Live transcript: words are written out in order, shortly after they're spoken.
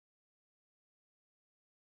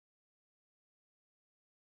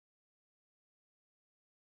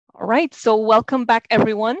All right, so welcome back,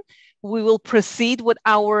 everyone. We will proceed with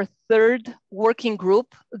our third working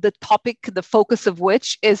group, the topic, the focus of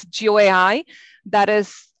which is GeoAI, that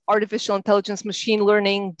is artificial intelligence, machine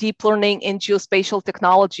learning, deep learning, and geospatial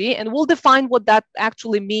technology. And we'll define what that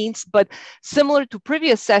actually means. But similar to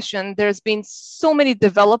previous session, there's been so many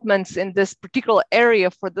developments in this particular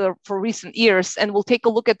area for recent years. And we'll take a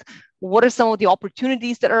look at what are some of the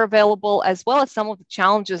opportunities that are available, as well as some of the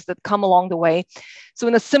challenges that come along the way. So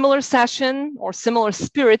in a similar session or similar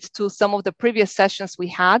spirit to some of the previous sessions we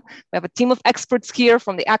had, we have a team of experts here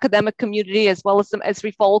from the academic community, as well as some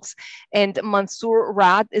Esri folks. And Mansoor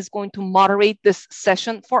Rad is going to moderate this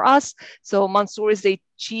session for us. So Mansoor is a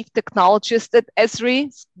chief technologist at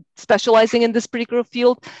Esri, specializing in this particular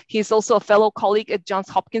field. He's also a fellow colleague at Johns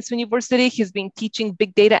Hopkins University. He's been teaching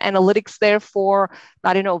big data analytics there for,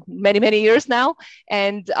 I don't know, many, many years now.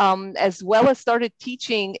 And as well as started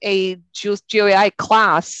teaching a GeoAI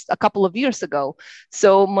class a couple of years ago.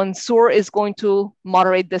 So Mansoor is going to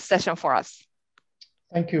moderate this session for us.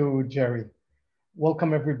 Thank you, Jerry.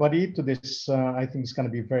 Welcome everybody to this, I think it's going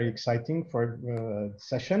to be very exciting for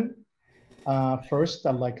session. First,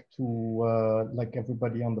 I'd like to, like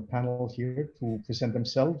everybody on the panel here, to present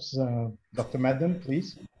themselves. Dr. Madden,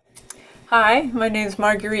 please. Hi, my name is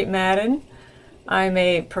Marguerite Madden. I'm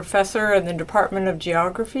a professor in the Department of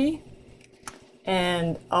Geography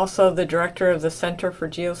and also the director of the Center for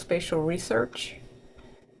Geospatial Research.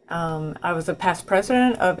 I was a past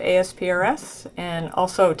president of ASPRS and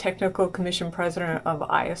also technical commission president of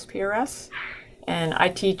ISPRS. And I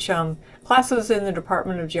teach classes in the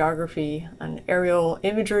Department of Geography on aerial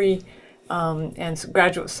imagery and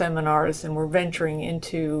graduate seminars, and we're venturing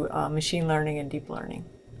into machine learning and deep learning.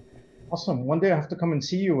 Awesome. One day I have to come and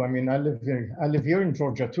see you. I mean, I live here in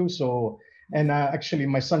Georgia too. So, and actually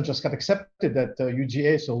my son just got accepted at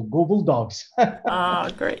UGA. So go Bulldogs.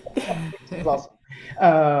 Great. Awesome.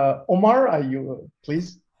 Omar, are you,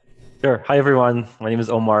 please? Sure. Hi, everyone. My name is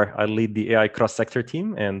Omar. I lead the AI cross-sector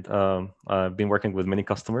team, and I've been working with many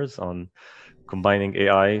customers on combining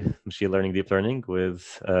AI, machine learning, deep learning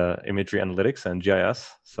with imagery analytics and GIS.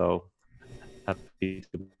 So happy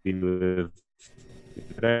to be with you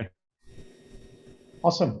today.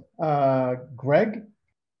 Awesome. Greg?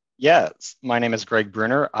 Yes, my name is Greg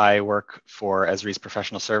Bruner. I work for Esri's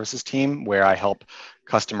professional services team, where I help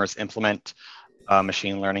customers implement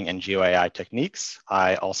machine learning and GeoAI techniques.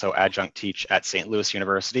 I also adjunct teach at St. Louis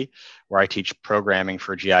University, where I teach programming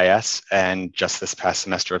for GIS. And just this past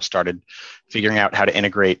semester, I've started figuring out how to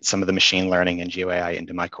integrate some of the machine learning and GeoAI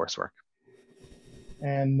into my coursework.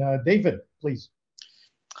 And David, please.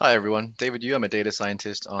 Hi, everyone. David Yu. I'm a data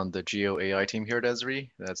scientist on the GeoAI team here at Esri.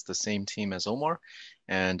 That's the same team as Omar.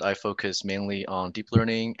 And I focus mainly on deep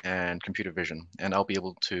learning and computer vision. And I'll be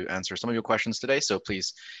able to answer some of your questions today. So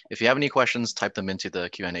please, if you have any questions, type them into the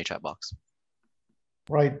Q&A chat box.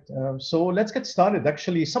 Right. So let's get started.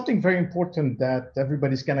 Actually, something very important that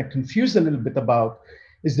everybody's kind of confused a little bit about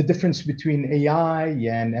is the difference between AI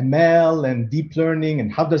and ML and deep learning,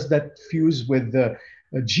 and how does that fuse with the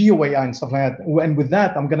GeoAI and stuff like that. And with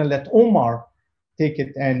that, I'm going to let Omar take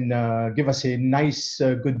it and give us a nice,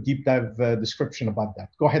 good deep dive description about that.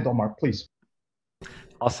 Go ahead, Omar, please.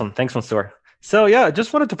 Awesome. Thanks, Mansoor. So yeah, I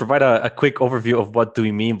just wanted to provide a quick overview of what do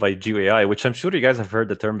we mean by GeoAI, which I'm sure you guys have heard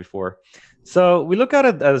the term before. So we look at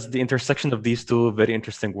it as the intersection of these two very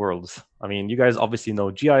interesting worlds. I mean, you guys obviously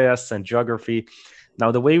know GIS and geography. Now,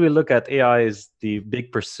 the way we look at AI is the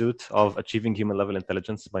big pursuit of achieving human-level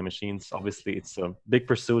intelligence by machines. Obviously, it's a big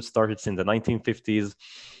pursuit, started in the 1950s.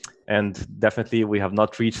 And definitely, we have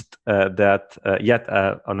not reached that yet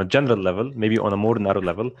on a general level, maybe on a more narrow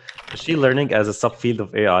level. Machine learning as a subfield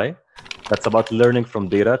of AI, that's about learning from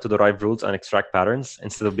data to derive rules and extract patterns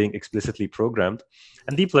instead of being explicitly programmed.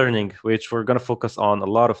 And deep learning, which we're going to focus on a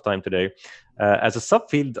lot of time today, as a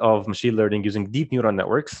subfield of machine learning using deep neural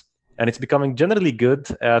networks. And it's becoming generally good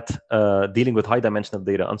at dealing with high-dimensional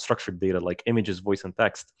data, unstructured data like images, voice, and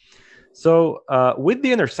text. So with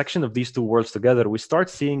the intersection of these two worlds together, we start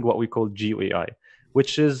seeing what we call GeoAI,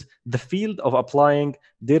 which is the field of applying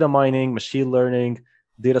data mining, machine learning,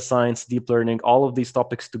 data science, deep learning, all of these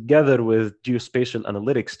topics together with geospatial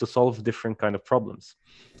analytics to solve different kind of problems.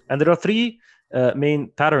 And there are three main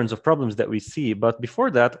patterns of problems that we see. But before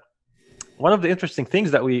that, one of the interesting things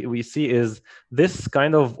that we see is this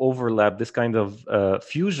kind of overlap, this kind of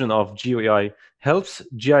fusion of GeoAI helps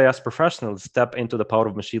GIS professionals step into the power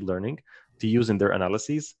of machine learning to use in their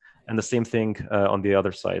analyses. And the same thing on the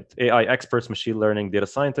other side. AI experts, machine learning, data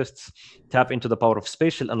scientists tap into the power of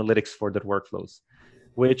spatial analytics for their workflows,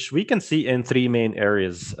 which we can see in three main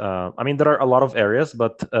areas. I mean, there are a lot of areas,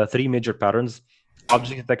 but three major patterns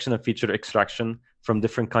object detection and feature extraction from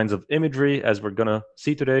different kinds of imagery, as we're going to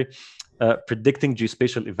see today, predicting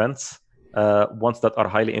geospatial events, ones that are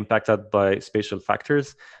highly impacted by spatial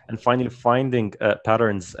factors, and finally finding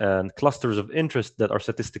patterns and clusters of interest that are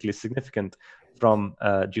statistically significant from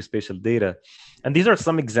geospatial data. And these are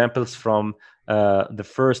some examples from the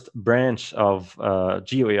first branch of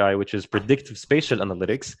GeoAI, which is predictive spatial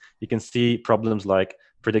analytics. You can see problems like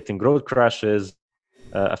predicting road crashes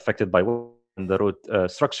affected by the road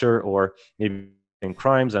structure, or maybe in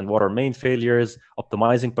crimes and water main failures,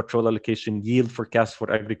 optimizing patrol allocation, yield forecasts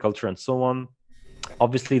for agriculture, and so on.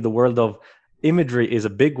 Obviously, the world of imagery is a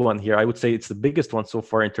big one here. I would say it's the biggest one so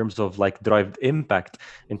far in terms of like derived impact,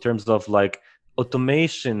 in terms of like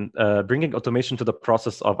automation, bringing automation to the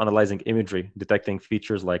process of analyzing imagery, detecting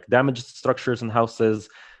features like damaged structures and houses,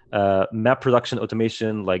 map production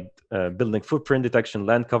automation like building footprint detection,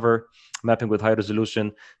 land cover, mapping with high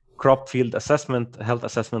resolution, crop field assessment, health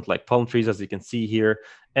assessment like palm trees, as you can see here,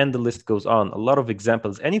 and the list goes on. A lot of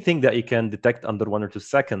examples. Anything that you can detect under 1 or 2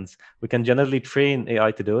 seconds, we can generally train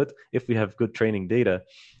AI to do it if we have good training data.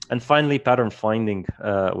 And finally, pattern finding,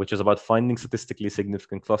 which is about finding statistically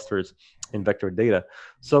significant clusters in vector data.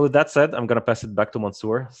 So with that said, I'm going to pass it back to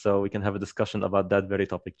Mansoor so we can have a discussion about that very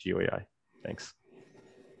topic, GeoAI. Thanks.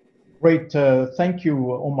 Great. Thank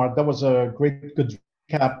you, Omar. That was a good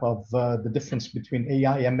recap of the difference between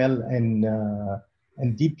AI, ML,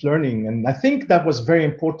 and deep learning. And I think that was very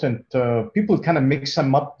important. People kind of mix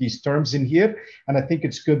them up, these terms in here. And I think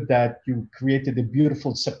it's good that you created a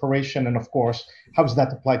beautiful separation. And of course, how does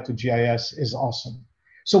that apply to GIS is awesome.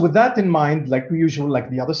 So with that in mind, like we usually, like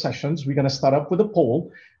the other sessions, we're going to start up with a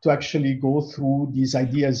poll to actually go through these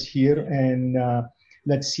ideas here, and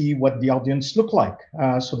let's see what the audience look like.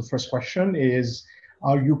 So the first question is,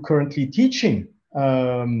 are you currently teaching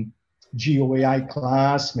GeoAI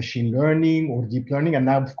class, machine learning, or deep learning? And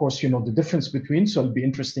now, of course, you know the difference between, so it'll be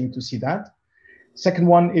interesting to see that. Second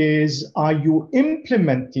one is, are you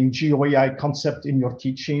implementing GeoAI concept in your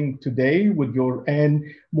teaching today with your, and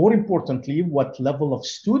more importantly, what level of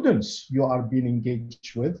students you are being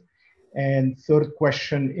engaged with? And third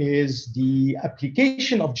question is the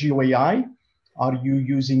application of GeoAI. Are you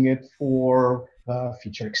using it for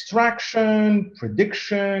feature extraction,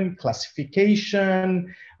 prediction,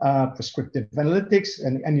 classification, prescriptive analytics,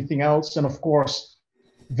 and anything else? And of course,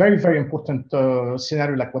 very, very important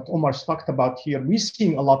scenario like what Omar's talked about here. We're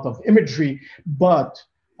seeing a lot of imagery, but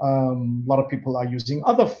a lot of people are using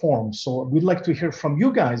other forms. So we'd like to hear from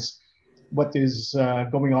you guys what is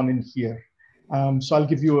going on in here. So I'll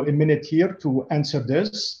give you a minute here to answer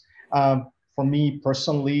this. For me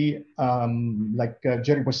personally, like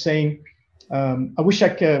Jerry was saying, I wish I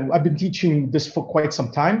could. I've been teaching this for quite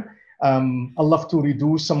some time. I love to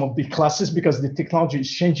redo some of the classes because the technology is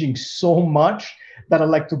changing so much that I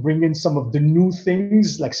like to bring in some of the new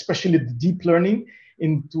things, like especially the deep learning,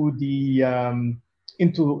 into the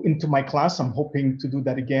into my class. I'm hoping to do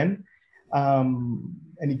that again.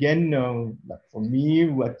 And again, for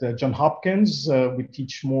me, at Johns Hopkins, we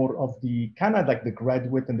teach more of the kind of like the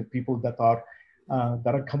graduate and the people that are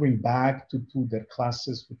coming back to their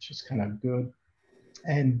classes, which is kind of good.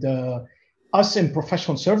 And us in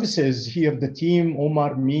professional services here, the team,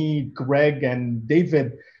 Omar, me, Greg, and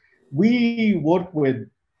David, we work with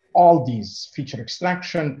all these feature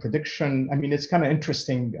extraction, prediction. I mean, it's kind of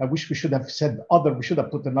interesting. I wish we should have said other, we should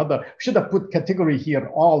have put another, we should have put category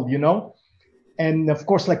here, all, you know? And of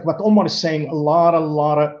course, like what Omar is saying, a lot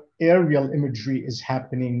of aerial imagery is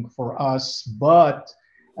happening for us, but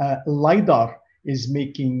LiDAR is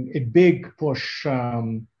making a big push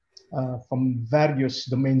from various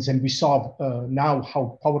domains. And we saw now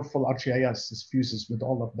how powerful ArcGIS fuses with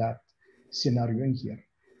all of that scenario in here.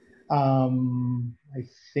 I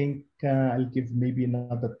think I'll give maybe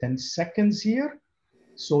another 10 seconds here.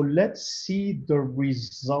 So let's see the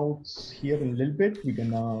results here in a little bit. We're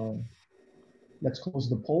gonna, let's close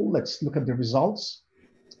the poll. Let's look at the results.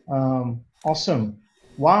 Awesome.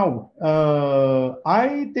 Wow.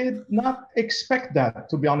 I did not expect that,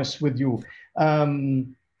 to be honest with you.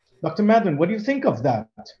 Dr. Madden, what do you think of that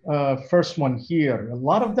first one here? A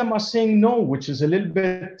lot of them are saying no, which is a little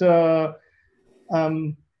bit,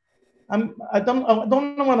 I don't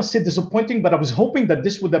want to say disappointing, but I was hoping that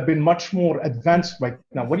this would have been much more advanced right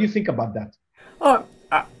now. What do you think about that? Oh,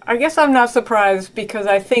 I guess I'm not surprised because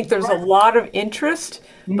I think there's a lot of interest,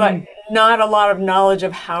 but not a lot of knowledge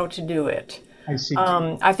of how to do it. I see.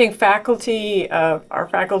 I think faculty, our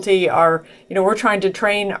faculty are, you know, we're trying to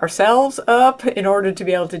train ourselves up in order to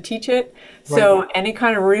be able to teach it. So any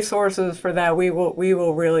kind of resources for that, we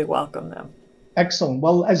will really welcome them. Excellent.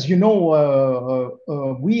 Well, as you know,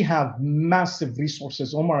 we have massive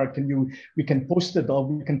resources. Omar, we can post it, or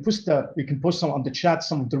we can post some on the chat,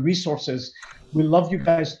 some of the resources. We love you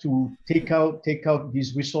guys to take out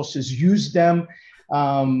these resources, use them.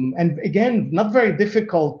 And again, not very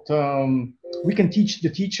difficult. We can teach the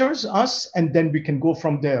teachers, us, and then we can go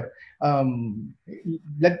from there. When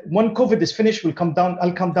COVID is finished, I'll come down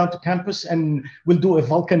to campus and we'll do a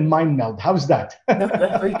Vulcan mind meld. How's that?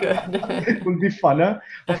 That'd be good. It will be fun, huh?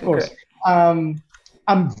 Of course. Great.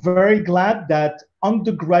 I'm very glad that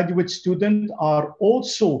undergraduate students are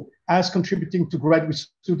also as contributing to graduate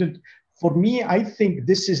student. For me, I think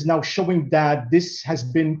this is now showing that this has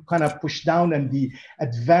been kind of pushed down, and the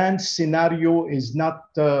advanced scenario is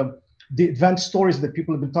not the advanced stories that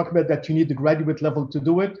people have been talking about, that you need the graduate level to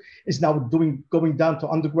do it, is now going down to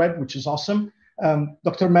undergrad, which is awesome.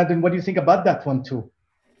 Dr. Madden, what do you think about that one too?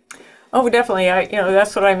 Oh, definitely.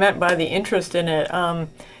 That's what I meant by the interest in it.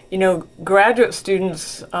 Graduate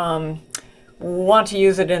students want to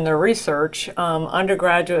use it in their research.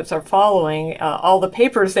 Undergraduates are following. All the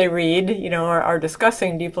papers they read, are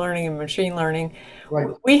discussing deep learning and machine learning. Right.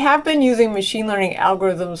 We have been using machine learning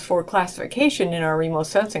algorithms for classification in our remote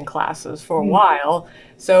sensing classes for a while.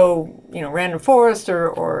 So, random forest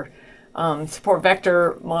or support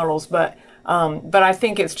vector models, but I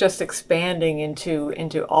think it's just expanding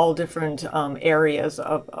into all different areas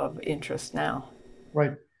of interest now.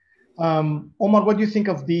 Right. Omar, what do you think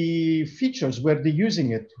of the features where they're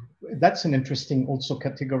using it? That's an interesting also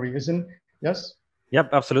category, isn't it? Yes?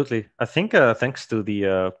 Yep, absolutely. I think thanks to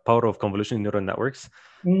the power of convolutional neural networks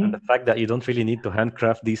and the fact that you don't really need to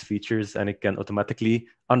handcraft these features and it can automatically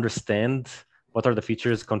understand what are the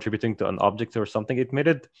features contributing to an object or something, it made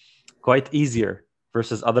it quite easier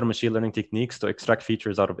versus other machine learning techniques to extract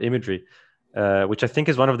features out of imagery, which I think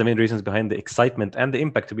is one of the main reasons behind the excitement and the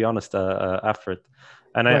impact, to be honest, after it.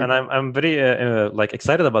 And I'm very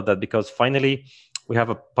excited about that, because finally we have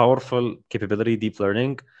a powerful capability, deep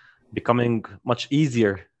learning, becoming much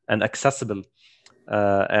easier and accessible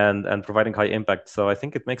and providing high impact. So I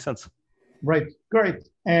think it makes sense. Right, great.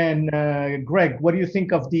 And Greg, what do you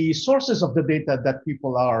think of the sources of the data that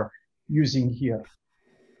people are using here?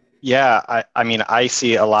 Yeah, I mean, I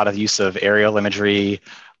see a lot of use of aerial imagery,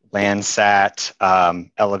 Landsat,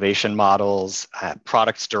 elevation models,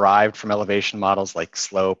 products derived from elevation models like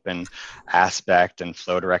slope and aspect and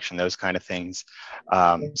flow direction, those kind of things.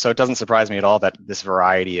 So it doesn't surprise me at all that this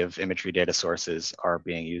variety of imagery data sources are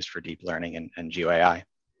being used for deep learning and GeoAI.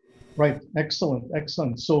 Right, excellent,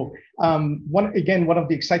 excellent. So one of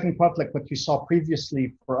the exciting parts, like what you saw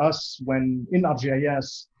previously for us when in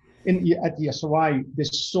ArcGIS, at the Esri,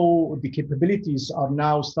 the capabilities are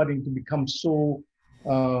now starting to become so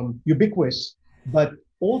ubiquitous, but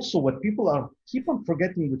also what people keep on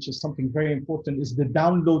forgetting, which is something very important, is the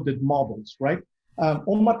downloaded models, right?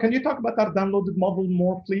 Omar, can you talk about our downloaded model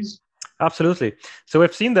more, please? Absolutely. So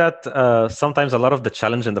we've seen that sometimes a lot of the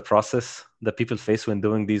challenge in the process that people face when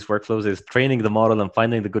doing these workflows is training the model and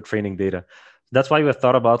finding the good training data. That's why we've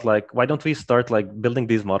thought about why don't we start building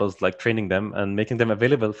these models, training them and making them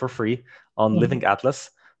available for free on Living Atlas.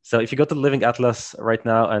 So if you go to Living Atlas right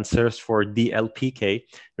now and search for DLPK,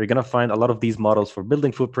 you're going to find a lot of these models for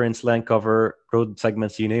building footprints, land cover, road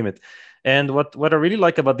segments, you name it. And what I really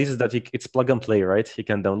like about these is that it's plug and play, right? You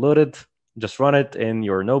can download it, just run it in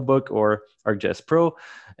your notebook or ArcGIS Pro,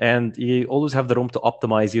 and you always have the room to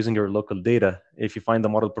optimize using your local data if you find the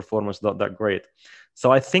model performance not that great.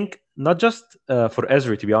 So I think not just for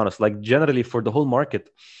Esri, to be honest, generally for the whole market,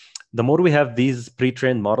 the more we have these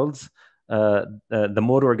pre-trained models, the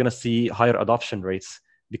more we're going to see higher adoption rates,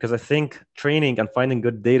 because I think training and finding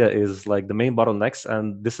good data is the main bottlenecks,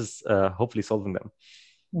 and this is hopefully solving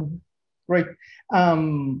them. Great. I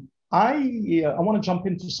want to jump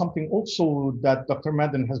into something also that Dr.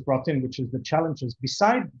 Madden has brought in, which is the challenges.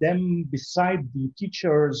 Beside the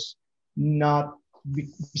teachers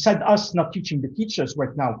beside us not teaching the teachers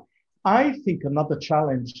right now, I think another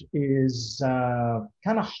challenge is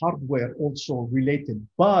kind of hardware also related,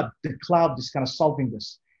 but the cloud is kind of solving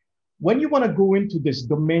this. When you want to go into this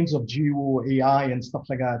domains of Geo, AI and stuff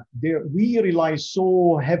like that, we rely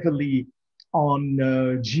so heavily on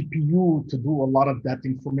GPU to do a lot of that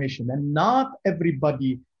information, and not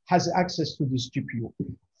everybody has access to this GPU.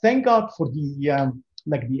 Thank God for the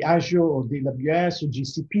the Azure or the AWS or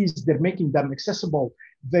GCPs, they're making them accessible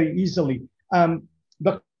very easily.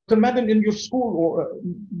 Dr. Madden, in your school, or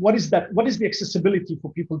what is that? What is the accessibility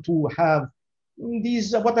for people to have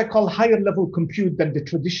these what I call higher level compute than the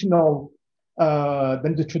traditional?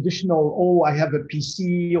 Oh, I have a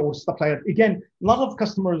PC or stuff like that. Again, a lot of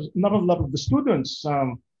customers, not a lot of the students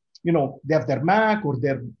they have their Mac or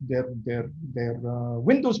their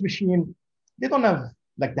Windows machine. They don't have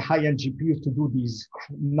like the high-end GPU to do these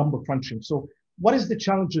number crunching. So what is the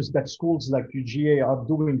challenges that schools like UGA are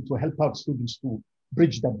doing to help out students to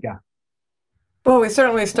bridge that gap? Well, we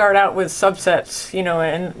certainly start out with subsets,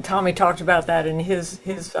 and Tommy talked about that in his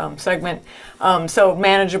segment. So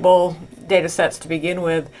manageable data sets to begin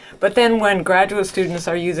with. But then when graduate students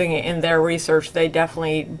are using it in their research, they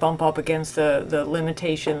definitely bump up against the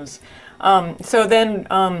limitations. So then,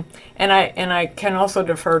 and I can also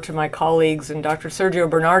defer to my colleagues, and Dr. Sergio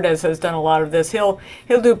Bernardez has done a lot of this. He'll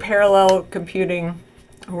do parallel computing,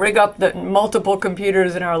 rig up the multiple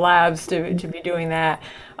computers in our labs to be doing that.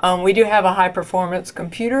 We do have a high performance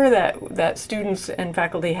computer that students and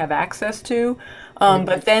faculty have access to,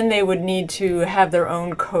 but then they would need to have their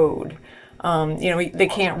own code. They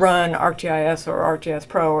can't run ArcGIS or ArcGIS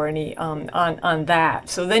Pro or any on that.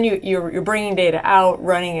 So then you're bringing data out,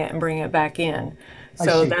 running it, and bringing it back in.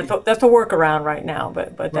 So that's a workaround right now,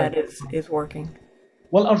 but that is working.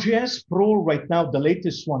 Well, ArcGIS Pro right now, the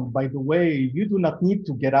latest one, by the way, you do not need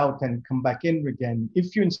to get out and come back in again.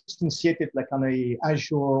 If you instantiate it like on a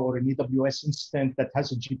Azure or an AWS instance that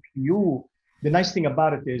has a GPU, the nice thing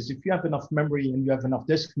about it is if you have enough memory and you have enough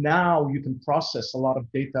disk, now you can process a lot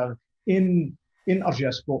of data in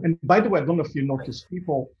ArcGIS Pro. And by the way, I don't know if you notice,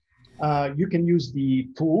 people, you can use the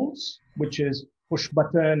tools, which is push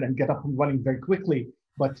button and get up and running very quickly.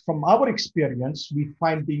 But from our experience, we're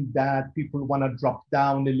finding that people want to drop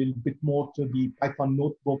down a little bit more to the Python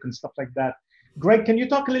notebook and stuff like that. Greg, can you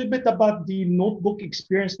talk a little bit about the notebook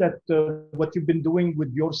experience, that what you've been doing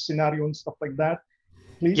with your scenario and stuff like that,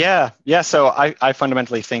 please? Yeah. So I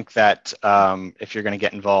fundamentally think that if you're going to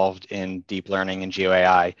get involved in deep learning and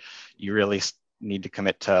GeoAI, you really need to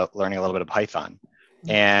commit to learning a little bit of Python.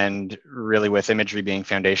 And really, with imagery being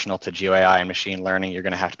foundational to GeoAI and machine learning, you're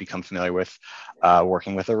going to have to become familiar with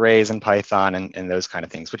working with arrays in Python and those kind of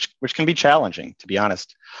things, which can be challenging, to be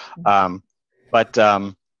honest. But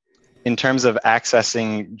in terms of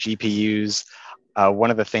accessing GPUs, one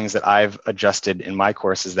of the things that I've adjusted in my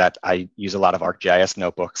course is that I use a lot of ArcGIS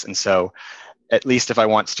notebooks. And so at least if I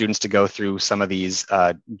want students to go through some of these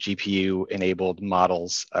GPU-enabled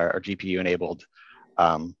models or GPU-enabled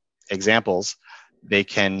examples, they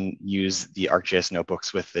can use the ArcGIS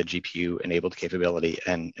notebooks with the GPU-enabled capability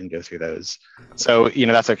and go through those. So,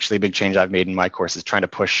 that's actually a big change I've made in my course, is trying to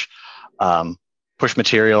push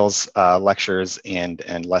materials, lectures,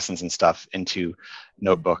 and lessons and stuff into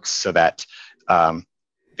notebooks so that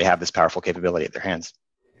they have this powerful capability at their hands.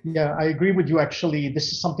 Yeah, I agree with you. Actually,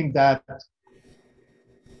 this is something that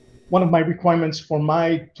one of my requirements for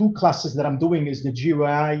my two classes that I'm doing is the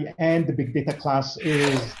GeoAI and the big data class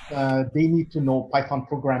is they need to know Python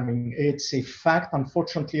programming. It's a fact,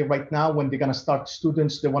 unfortunately, right now, when they're going to start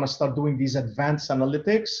students, they want to start doing these advanced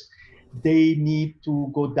analytics. They need to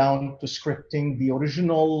go down to scripting the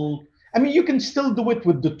original. I mean, you can still do it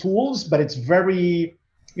with the tools, but it's very,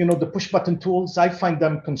 the push button tools, I find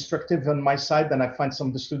them constructive on my side, and I find some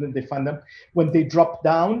of the students, they find them when they drop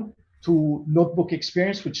down to notebook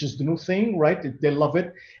experience, which is the new thing, right? They love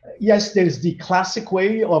it. Yes, there's the classic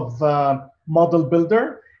way of model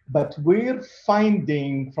builder, but we're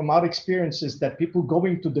finding from our experiences that people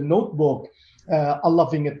going to the notebook are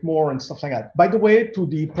loving it more and stuff like that. By the way, to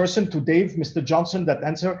the person, to Dave, Mr. Johnson, that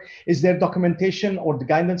answer, is there documentation or the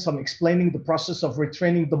guidance on explaining the process of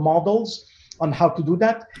retraining the models on how to do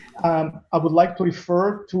that? I would like to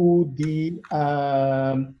refer to the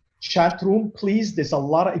chat room, please. There's a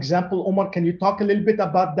lot of example. Omar, can you talk a little bit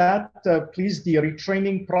about that, please? The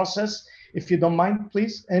retraining process, if you don't mind,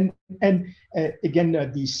 please. And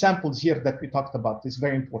again, the samples here that we talked about is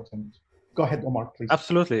very important. Go ahead, Omar, please.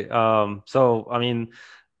 Absolutely. So, I mean,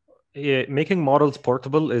 making models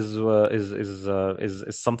portable is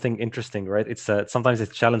something interesting, right? It's sometimes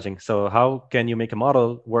it's challenging. So how can you make a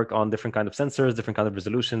model work on different kind of sensors, different kind of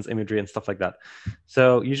resolutions, imagery, and stuff like that?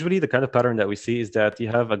 So usually the kind of pattern that we see is that you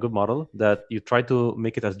have a good model that you try to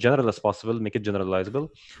make it as general as possible, make it generalizable.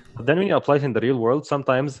 But then when you apply it in the real world,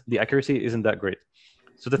 sometimes the accuracy isn't that great.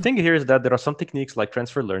 So the thing here is that there are some techniques like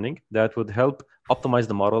transfer learning that would help optimize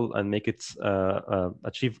the model and make it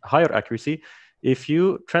achieve higher accuracy if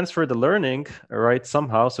you transfer the learning, right,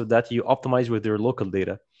 somehow so that you optimize with your local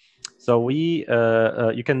data. So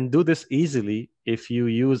you can do this easily if you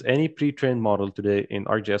use any pre-trained model today in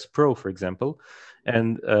ArcGIS Pro, for example,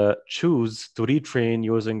 and choose to retrain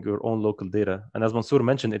using your own local data. And as Mansoor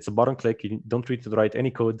mentioned, it's a button click. You don't need to write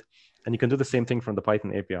any code, and you can do the same thing from the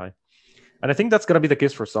Python API. And I think that's going to be the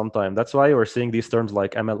case for some time. That's why we're seeing these terms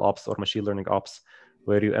like ML ops or machine learning ops,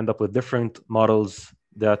 where you end up with different models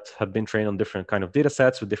that have been trained on different kind of data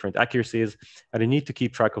sets with different accuracies. And you need to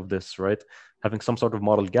keep track of this, right? Having some sort of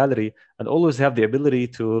model gallery, and always have the ability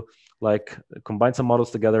to like combine some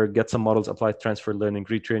models together, get some models, apply transfer learning,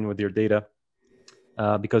 retrain with your data.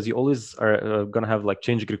 Because you always are going to have like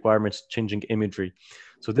changing requirements, changing imagery.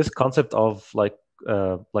 So this concept of like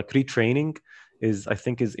retraining is, I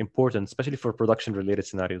think, is important, especially for production related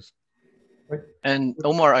scenarios. And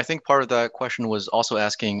Omar, I think part of that question was also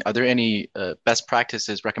asking, are there any best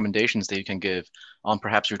practices, recommendations that you can give on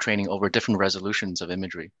perhaps your training over different resolutions of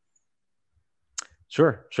imagery?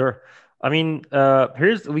 Sure. I mean,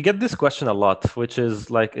 we get this question a lot, which is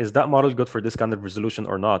like, is that model good for this kind of resolution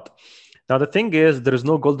or not? Now, the thing is, there is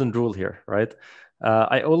no golden rule here, right?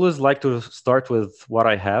 I always like to start with what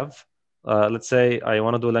I have. Let's say I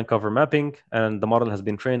want to do land cover mapping, and the model has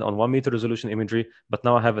been trained on 1 meter resolution imagery, but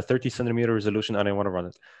now I have a 30 centimeter resolution and I want to run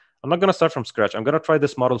it. I'm not going to start from scratch. I'm going to try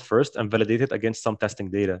this model first and validate it against some testing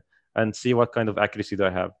data and see what kind of accuracy do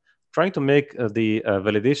I have. Trying to make the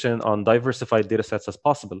validation on diversified data sets as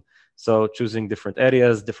possible. So choosing different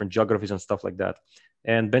areas, different geographies and stuff like that,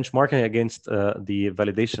 and benchmarking against the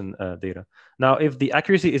validation data. Now, if the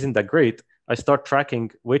accuracy isn't that great, I start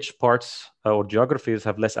tracking which parts or geographies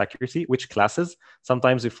have less accuracy, which classes.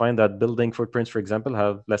 Sometimes we find that building footprints, for example,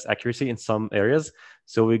 have less accuracy in some areas.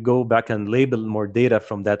 So we go back and label more data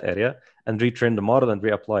from that area and retrain the model and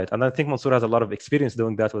reapply it. And I think Mansoor has a lot of experience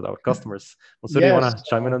doing that with our customers. Mansoor, Yes. you want to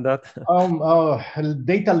chime in on that?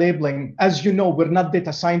 Data labeling. As you know, we're not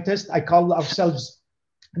data scientists. I call ourselves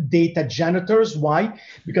data janitors. Why?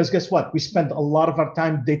 Because guess what? We spend a lot of our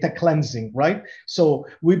time data cleansing, right? So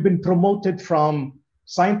we've been promoted from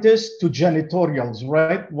scientists to janitorials,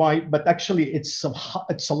 right? Why? But actually, it's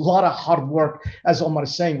a lot of hard work, as Omar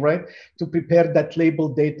is saying, right? To prepare that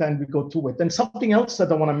labeled data and we go to it. And something else that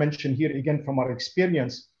I want to mention here, again, from our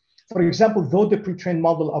experience, for example, though the pre-trained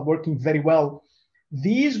model are working very well,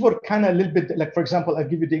 these were kind of a little bit like, for example, I'll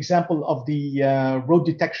give you the example of the road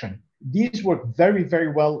detection. These work very,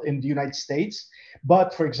 very well in the United States.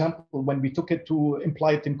 But for example, when we took it to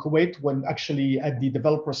imply it in Kuwait, when actually at the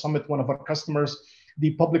developer summit, one of our customers,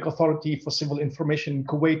 the Public Authority for Civil Information in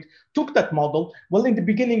Kuwait, took that model. Well, in the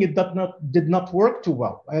beginning, it did not work too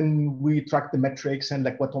well. And we tracked the metrics and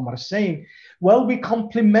like what Omar is saying. Well, we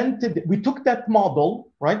took that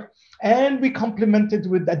model, right? And we complemented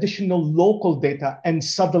with additional local data, and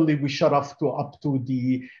suddenly we shot up to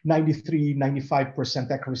the 93, 95%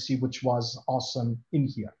 accuracy, which was awesome in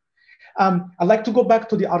here. I'd like to go back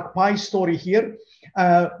to the ArcPy story here.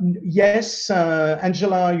 Yes,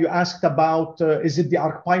 Angela, you asked about, is it the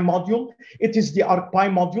ArcPy module? It is the ArcPy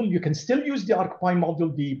module. You can still use the ArcPy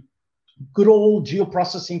module, the good old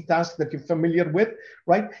geoprocessing task that you're familiar with,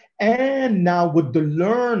 right? And now with the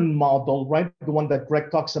learn model, right? The one that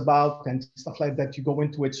Greg talks about and stuff like that, you go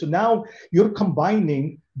into it. So now you're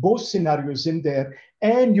combining both scenarios in there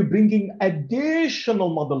and you're bringing additional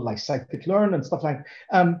model like scikit-learn and stuff like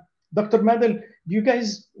that. Dr. Madden, you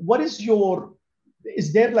guys,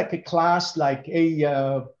 is there like a class, like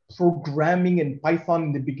a programming in Python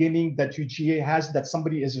in the beginning that UGA has that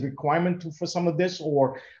somebody is a requirement for some of this?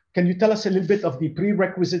 Or can you tell us a little bit of the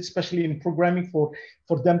prerequisites, especially in programming for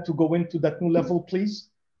them to go into that new level, please?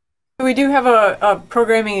 We do have a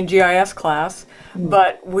programming in GIS class,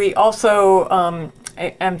 but we also,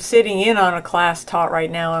 I'm sitting in on a class taught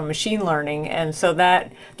right now on machine learning, and so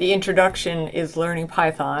that the introduction is learning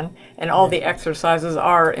Python, and all the exercises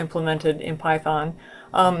are implemented in Python.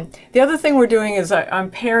 The other thing we're doing is I'm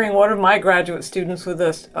pairing one of my graduate students with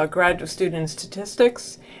a graduate student in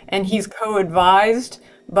statistics, and he's co-advised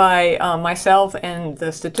by myself and the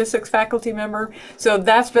statistics faculty member. So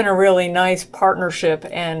that's been a really nice partnership,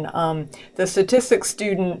 and the statistics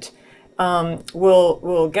student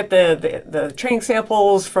will get the training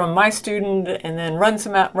samples from my student and then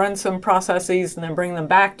run some processes and then bring them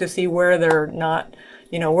back to see where they're not,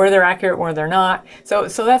 where they're accurate, where they're not. So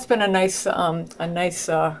that's been a nice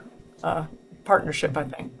partnership, I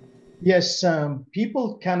think. Yes,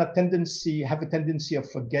 people have a tendency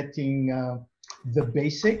of forgetting the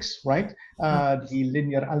basics, right? The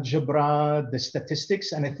linear algebra, the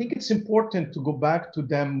statistics, and I think it's important to go back to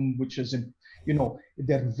them, which is,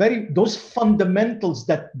 those fundamentals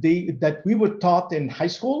that we were taught in high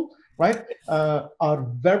school, right, are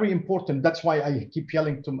very important. That's why I keep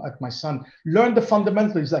yelling at my son, learn the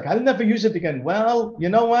fundamentals. He's like, I'll never use it again. Well, you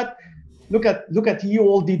know what? Look at you,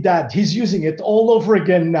 oldie dad. He's using it all over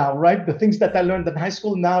again now, right? The things that I learned in high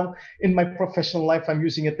school, now in my professional life, I'm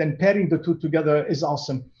using it. And pairing the two together is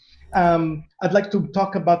awesome. I'd like to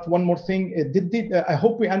talk about one more thing. I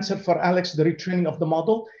hope we answered for Alex the retraining of the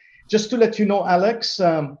model. Just to let you know, Alex,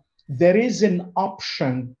 there is an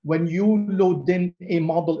option when you load in a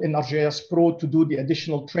model in ArcGIS Pro to do the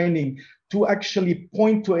additional training to actually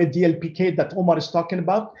point to a DLPK that Omar is talking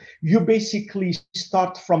about. You basically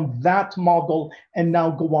start from that model and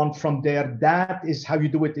now go on from there. That is how you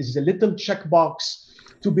do it. Is a little checkbox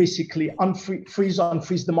to basically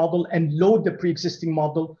unfreeze the model and load the pre-existing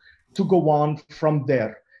model to go on from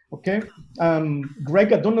there. Okay,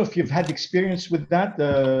 Greg, I don't know if you've had experience with that.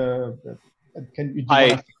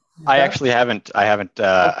 I actually haven't. I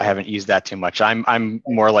haven't used that too much. I'm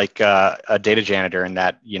more like a data janitor in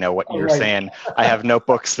that, you know, what you're saying. I have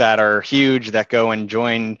notebooks that are huge that go and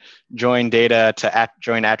join data to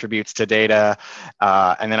join attributes to data,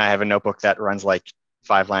 and then I have a notebook that runs like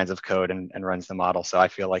 5 lines of code and runs the model. So I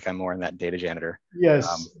feel like I'm more in that data janitor.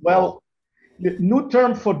 Yes. Well, the new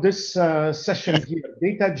term for this session here,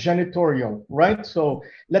 data janitorial, right? So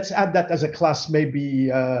let's add that as a class, maybe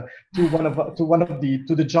to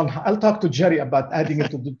the John. I'll talk to Jerry about adding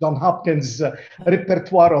it to the John Hopkins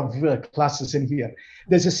repertoire of classes in here.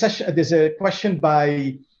 There's a question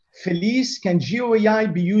by Felice. Can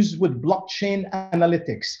GeoAI be used with blockchain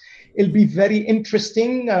analytics? It'll be very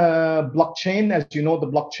interesting. Blockchain, as you know, the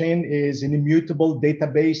blockchain is an immutable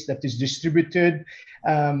database that is distributed.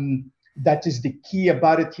 That is the key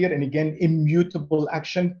about it here. And again, immutable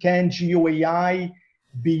action. Can GeoAI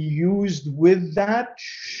be used with that?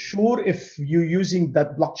 Sure, if you're using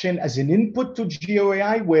that blockchain as an input to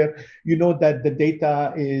GeoAI, where you know that the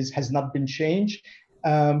data has not been changed.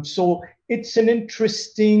 So it's an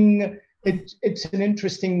interesting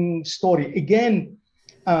story. Again,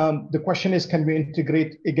 the question is, can we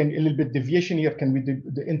integrate, again, a little bit deviation here, can we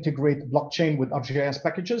integrate blockchain with ArcGIS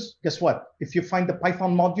packages? Guess what? If you find the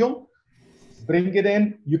Python module, bring it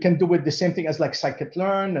in. You can do it the same thing as like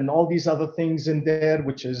scikit-learn and all these other things in there,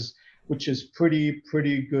 which is pretty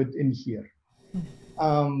good in here.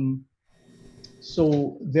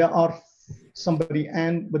 So there are somebody,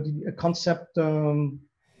 and with a concept, can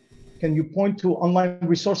you point to online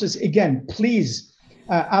resources? Again, please,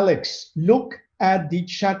 Alex, look at the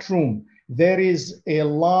chat room. There is a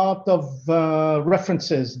lot of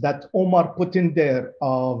references that Omar put in there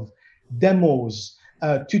of demos,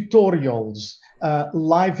 tutorials,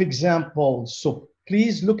 live examples. So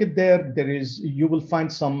please look at there. You will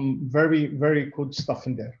find some very good stuff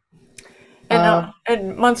in there.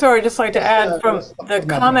 And Mansour, I'd just like to add from the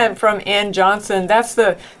comment from Ann Johnson, that's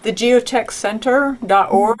the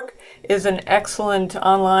geotechcenter.org is an excellent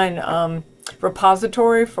online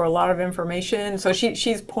repository for a lot of information. So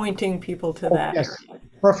she's pointing people to that. Yes,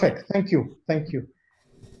 perfect. Thank you.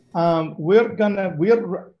 We're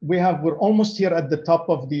almost here at the top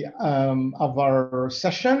of of our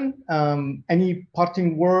session. Any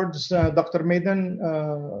parting words, Dr. Maiden,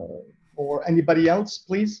 or anybody else,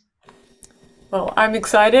 please? Well, I'm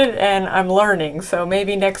excited and I'm learning. So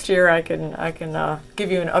maybe next year I can give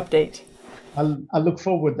you an update. I'll look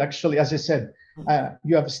forward. Actually, as I said,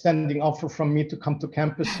 you have a standing offer from me to come to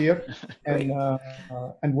campus here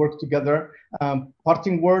and work together.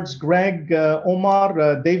 Parting words, Greg,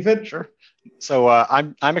 Omar, David. Sure. So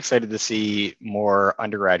I'm excited to see more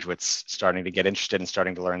undergraduates starting to get interested in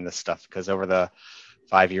starting to learn this stuff, because over the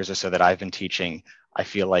 5 years or so that I've been teaching, I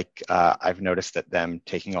feel like I've noticed that them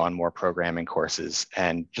taking on more programming courses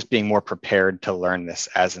and just being more prepared to learn this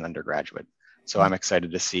as an undergraduate. So I'm excited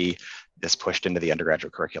to see this pushed into the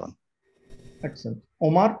undergraduate curriculum. Excellent.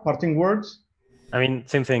 Omar, parting words? I mean,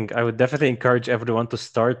 same thing. I would definitely encourage everyone to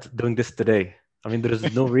start doing this today. I mean, there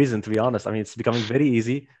is no reason, to be honest. I mean, it's becoming very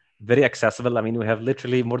easy, very accessible. I mean, we have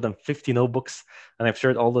literally more than 50 notebooks, and I've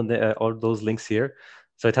shared all those links here.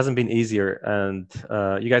 So it hasn't been easier, and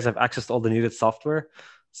you guys have access to all the needed software.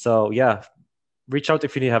 So yeah, reach out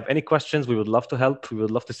if you have any questions. We would love to help. We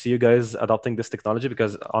would love to see you guys adopting this technology,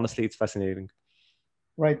 because honestly, it's fascinating.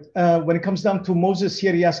 Right. When it comes down to Moses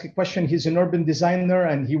here, he asked a question. He's an urban designer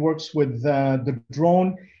and he works with the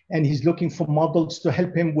drone, and he's looking for models to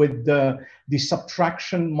help him with the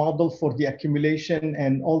subtraction model for the accumulation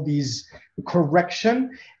and all these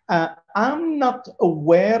correction. I'm not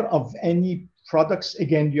aware of any products.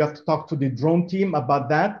 Again, you have to talk to the drone team about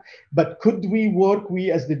that. But could we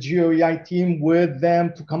as the GeoAI team, with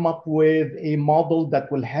them to come up with a model that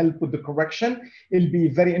will help with the correction? It'll be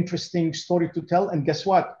a very interesting story to tell. And guess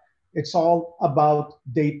what? It's all about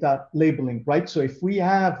data labeling, right? So if we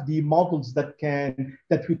have the models that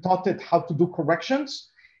we taught it how to do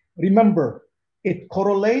corrections, remember, it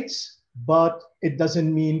correlates, but it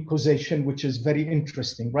doesn't mean causation, which is very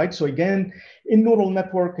interesting, right? So again, in neural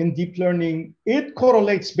network and deep learning, it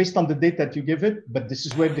correlates based on the data that you give it, but this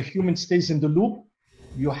is where the human stays in the loop.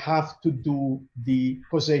 you have to do the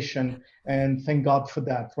causation, and thank God for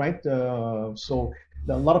that, right? So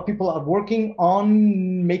a lot of people are working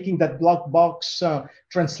on making that block box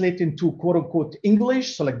translate into quote unquote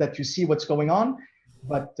English, so like that you see what's going on,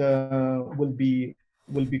 but we'll be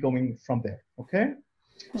going from there. Okay.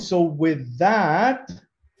 So with that,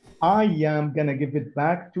 I am gonna give it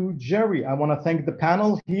back to Jerry. I want to thank the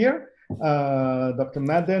panel here, Dr.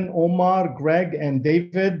 Madden, Omar, Greg, and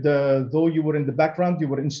David. Though you were in the background, you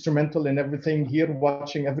were instrumental in everything here,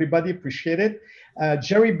 watching everybody. Appreciate it.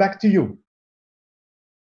 Jerry, back to you.